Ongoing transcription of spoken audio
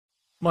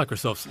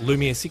Microsoft's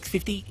Lumia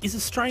 650 is a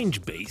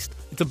strange beast.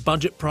 It's a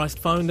budget-priced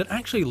phone that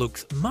actually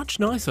looks much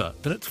nicer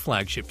than its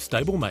flagship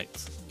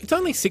stablemates. It's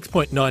only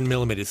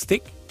 6.9mm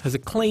thick, has a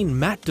clean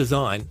matte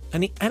design,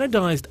 and the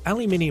anodised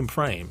aluminium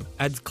frame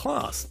adds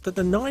class that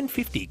the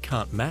 950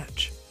 can't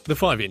match. The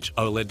 5-inch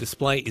OLED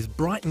display is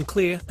bright and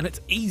clear, and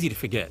it's easy to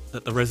forget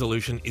that the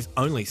resolution is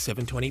only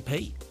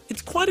 720p.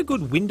 It's quite a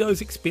good Windows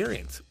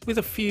experience, with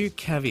a few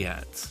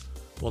caveats.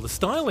 While the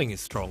styling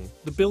is strong,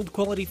 the build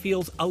quality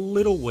feels a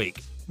little weak,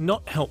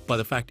 not helped by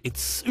the fact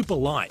it's super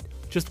light,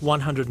 just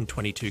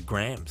 122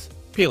 grams.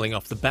 Peeling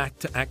off the back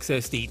to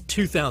access the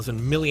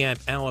 2000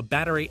 mAh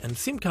battery and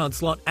SIM card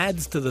slot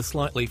adds to the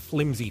slightly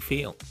flimsy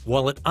feel.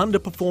 While it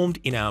underperformed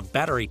in our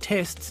battery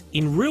tests,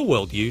 in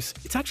real-world use,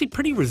 it's actually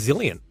pretty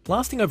resilient,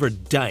 lasting over a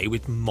day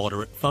with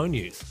moderate phone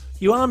use.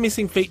 You are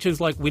missing features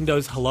like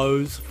Windows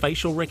Hello's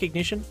facial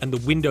recognition and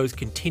the Windows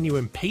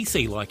Continuum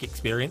PC-like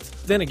experience.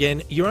 Then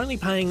again, you're only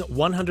paying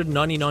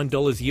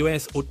 $199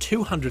 US or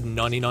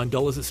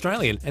 $299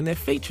 Australian, and they're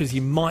features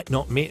you might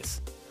not miss.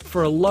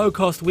 For a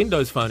low-cost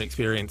Windows phone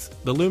experience,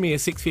 the Lumia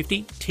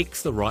 650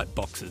 ticks the right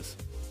boxes.